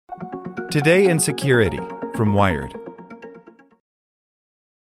Today in Security from Wired.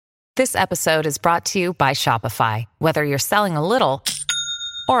 This episode is brought to you by Shopify. Whether you're selling a little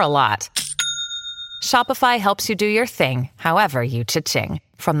or a lot, Shopify helps you do your thing, however you cha-ching.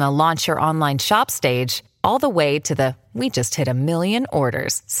 From the launch your online shop stage, all the way to the we just hit 1 million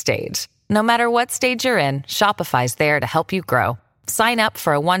orders stage. No matter what stage you're in, Shopify's there to help you grow. Sign up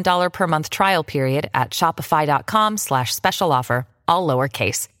for a $1 per month trial period at shopify.com/special offer, all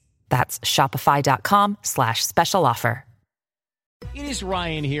lowercase. That's shopify.com/special offer. It is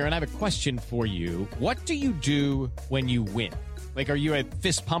Ryan here, and I have a question for you. What do you do when you win? Like, are you a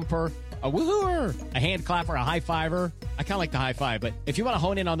fist pumper, a woo-hooer, a hand clapper, a high-fiver? I kind of like the high-five, but if you want to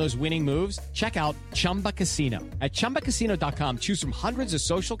hone in on those winning moves, check out Chumba Casino. At ChumbaCasino.com, choose from hundreds of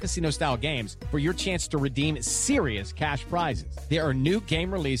social casino-style games for your chance to redeem serious cash prizes. There are new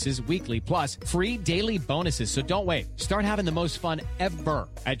game releases weekly, plus free daily bonuses, so don't wait. Start having the most fun ever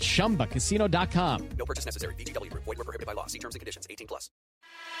at ChumbaCasino.com. No purchase necessary. VGW Group. Void where prohibited by law. See terms and conditions. 18+.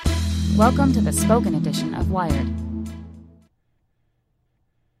 Welcome to the spoken edition of Wired.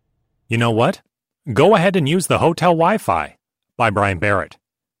 You know what? Go ahead and use the Hotel Wi-Fi by Brian Barrett.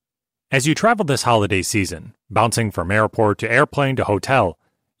 As you travel this holiday season, bouncing from airport to airplane to hotel,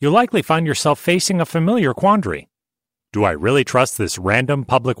 you'll likely find yourself facing a familiar quandary. Do I really trust this random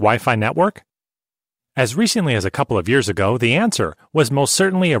public Wi-Fi network? As recently as a couple of years ago, the answer was most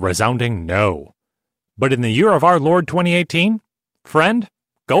certainly a resounding no. But in the year of our Lord 2018, friend,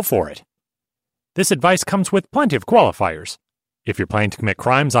 go for it. This advice comes with plenty of qualifiers. If you're planning to commit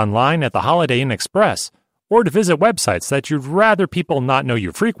crimes online at the Holiday Inn Express, or to visit websites that you'd rather people not know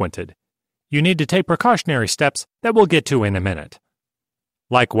you frequented, you need to take precautionary steps that we'll get to in a minute.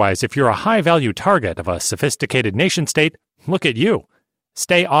 Likewise, if you're a high-value target of a sophisticated nation-state, look at you.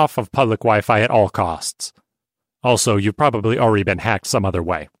 Stay off of public Wi-Fi at all costs. Also, you've probably already been hacked some other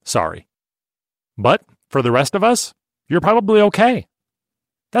way. Sorry. But for the rest of us, you're probably okay.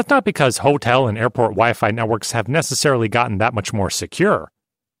 That's not because hotel and airport Wi-Fi networks have necessarily gotten that much more secure.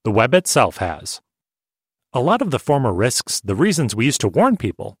 The web itself has. A lot of the former risks, the reasons we used to warn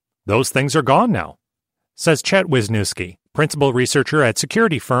people, those things are gone now, says Chet Wisniewski, principal researcher at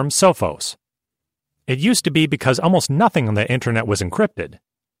security firm Sophos. It used to be because almost nothing on the internet was encrypted.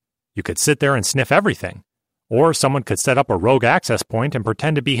 You could sit there and sniff everything, or someone could set up a rogue access point and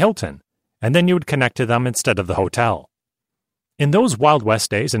pretend to be Hilton, and then you would connect to them instead of the hotel. In those Wild West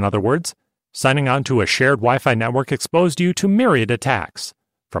days, in other words, signing on to a shared Wi-Fi network exposed you to myriad attacks,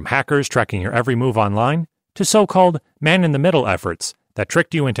 from hackers tracking your every move online to so-called man-in-the-middle efforts that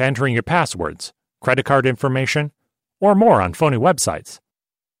tricked you into entering your passwords, credit card information, or more on phony websites.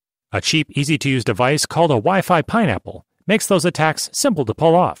 A cheap, easy-to-use device called a Wi-Fi pineapple makes those attacks simple to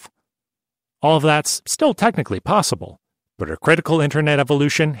pull off. All of that's still technically possible, but a critical internet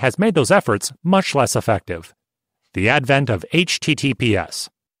evolution has made those efforts much less effective. The advent of HTTPS.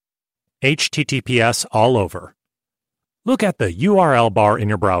 HTTPS all over. Look at the URL bar in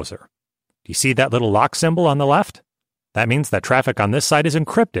your browser. Do you see that little lock symbol on the left? That means that traffic on this site is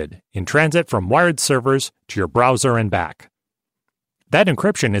encrypted in transit from wired servers to your browser and back. That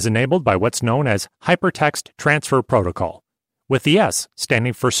encryption is enabled by what's known as Hypertext Transfer Protocol, with the S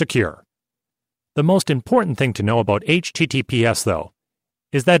standing for secure. The most important thing to know about HTTPS, though,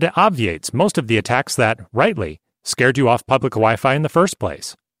 is that it obviates most of the attacks that, rightly, scared you off public Wi-Fi in the first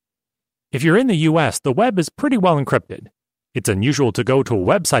place. If you're in the US, the web is pretty well encrypted. It's unusual to go to a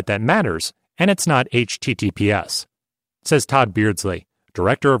website that matters, and it's not HTTPS, says Todd Beardsley,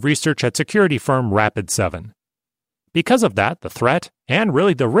 director of research at security firm Rapid7. Because of that, the threat, and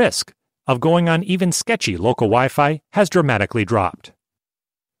really the risk, of going on even sketchy local Wi-Fi has dramatically dropped.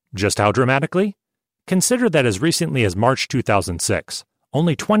 Just how dramatically? Consider that as recently as March 2006,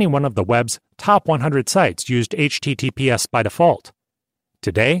 only 21 of the web's top 100 sites used HTTPS by default.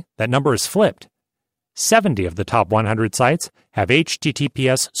 Today, that number is flipped. 70 of the top 100 sites have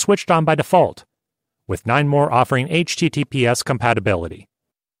HTTPS switched on by default, with 9 more offering HTTPS compatibility.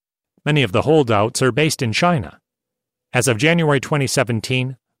 Many of the holdouts are based in China. As of January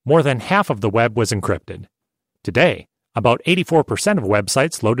 2017, more than half of the web was encrypted. Today, about 84% of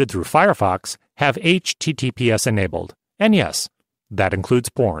websites loaded through Firefox have HTTPS enabled, and yes, that includes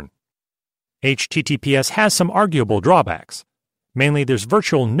porn. HTTPS has some arguable drawbacks. Mainly, there's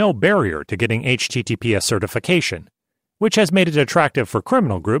virtual no barrier to getting HTTPS certification, which has made it attractive for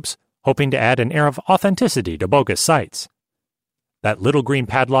criminal groups hoping to add an air of authenticity to bogus sites. That little green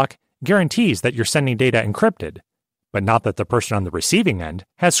padlock guarantees that you're sending data encrypted, but not that the person on the receiving end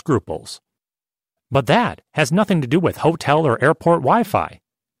has scruples. But that has nothing to do with hotel or airport Wi-Fi.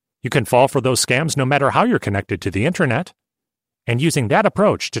 You can fall for those scams no matter how you're connected to the internet. and using that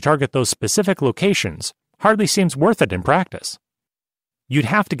approach to target those specific locations hardly seems worth it in practice. You'd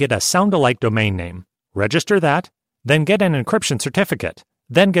have to get a sound-alike domain name, register that, then get an encryption certificate,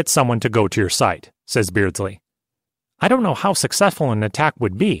 then get someone to go to your site, says Beardsley. I don't know how successful an attack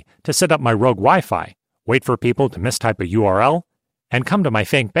would be to set up my rogue Wi-Fi, wait for people to mistype a URL, and come to my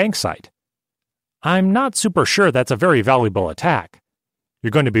fake bank site. I'm not super sure that's a very valuable attack.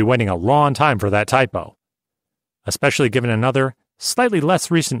 You're going to be waiting a long time for that typo, especially given another, slightly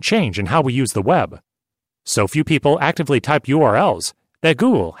less recent change in how we use the web. So few people actively type URLs that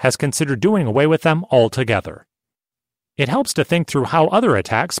Google has considered doing away with them altogether. It helps to think through how other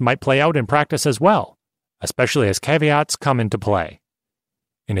attacks might play out in practice as well, especially as caveats come into play.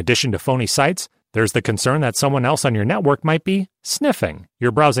 In addition to phony sites, there's the concern that someone else on your network might be sniffing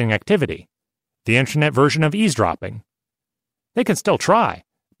your browsing activity, the internet version of eavesdropping. They can still try,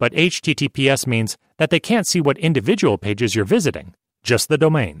 but HTTPS means that they can't see what individual pages you're visiting, just the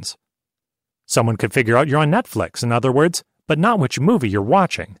domains. Someone could figure out you're on Netflix, in other words, but not which movie you're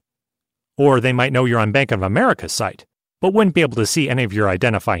watching. Or they might know you're on Bank of America's site, but wouldn't be able to see any of your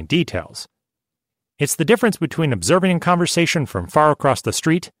identifying details. It's the difference between observing a conversation from far across the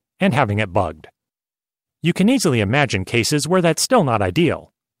street and having it bugged. You can easily imagine cases where that's still not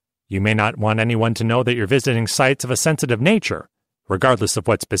ideal. You may not want anyone to know that you're visiting sites of a sensitive nature, regardless of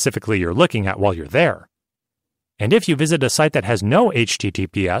what specifically you're looking at while you're there. And if you visit a site that has no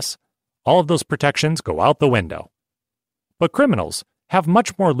HTTPS, all of those protections go out the window. But criminals have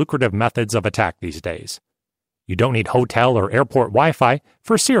much more lucrative methods of attack these days. You don't need hotel or airport Wi-Fi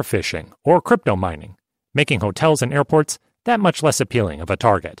for sear phishing or crypto mining, making hotels and airports that much less appealing of a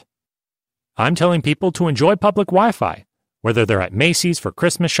target. I'm telling people to enjoy public Wi-Fi, whether they're at Macy's for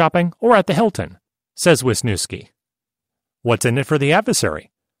Christmas shopping or at the Hilton, says Wisniewski. What's in it for the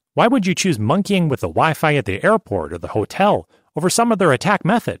adversary? Why would you choose monkeying with the Wi-Fi at the airport or the hotel over some other attack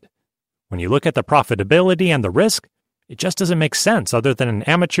method? When you look at the profitability and the risk, it just doesn't make sense other than an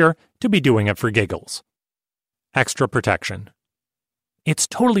amateur to be doing it for giggles. Extra protection. It's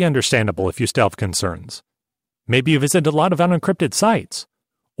totally understandable if you still have concerns. Maybe you visit a lot of unencrypted sites,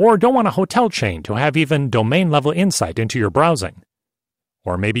 or don't want a hotel chain to have even domain-level insight into your browsing.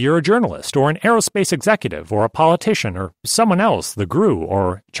 Or maybe you're a journalist, or an aerospace executive, or a politician, or someone else the GRU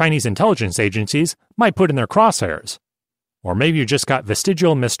or Chinese intelligence agencies might put in their crosshairs. Or maybe you just got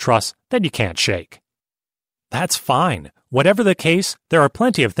vestigial mistrust that you can't shake. That's fine. Whatever the case, there are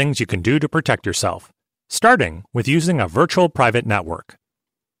plenty of things you can do to protect yourself, starting with using a virtual private network.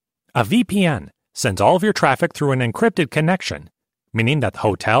 A VPN sends all of your traffic through an encrypted connection, meaning that the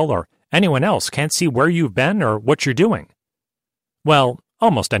hotel or anyone else can't see where you've been or what you're doing. Well,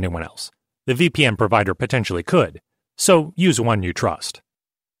 almost anyone else. The VPN provider potentially could, so use one you trust.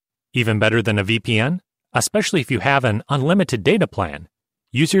 Even better than a VPN, especially if you have an unlimited data plan,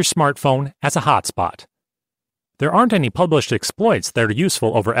 use your smartphone as a hotspot. There aren't any published exploits that are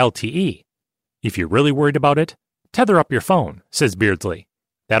useful over LTE. If you're really worried about it, tether up your phone, says Beardsley.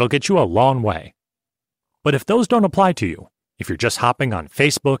 That'll get you a long way. But if those don't apply to you, if you're just hopping on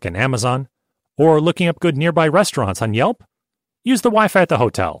Facebook and Amazon, or looking up good nearby restaurants on Yelp, use the Wi-Fi at the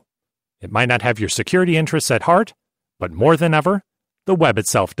hotel. It might not have your security interests at heart, but more than ever, the web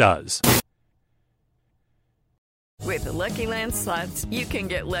itself does. With the Lucky Land Slots, you can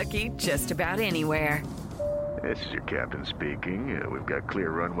get lucky just about anywhere. This is your captain speaking. We've got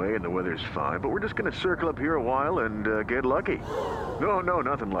clear runway and the weather's fine, but we're just going to circle up here a while and get lucky. No,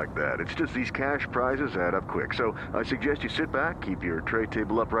 nothing like that. It's just these cash prizes add up quick. So I suggest you sit back, keep your tray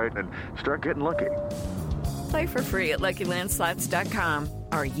table upright, and start getting lucky. Play for free at LuckyLandSlots.com.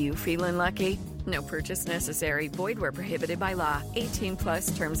 Are you feeling lucky? No purchase necessary. Void where prohibited by law.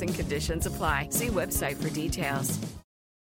 18+ terms and conditions apply. See website for details.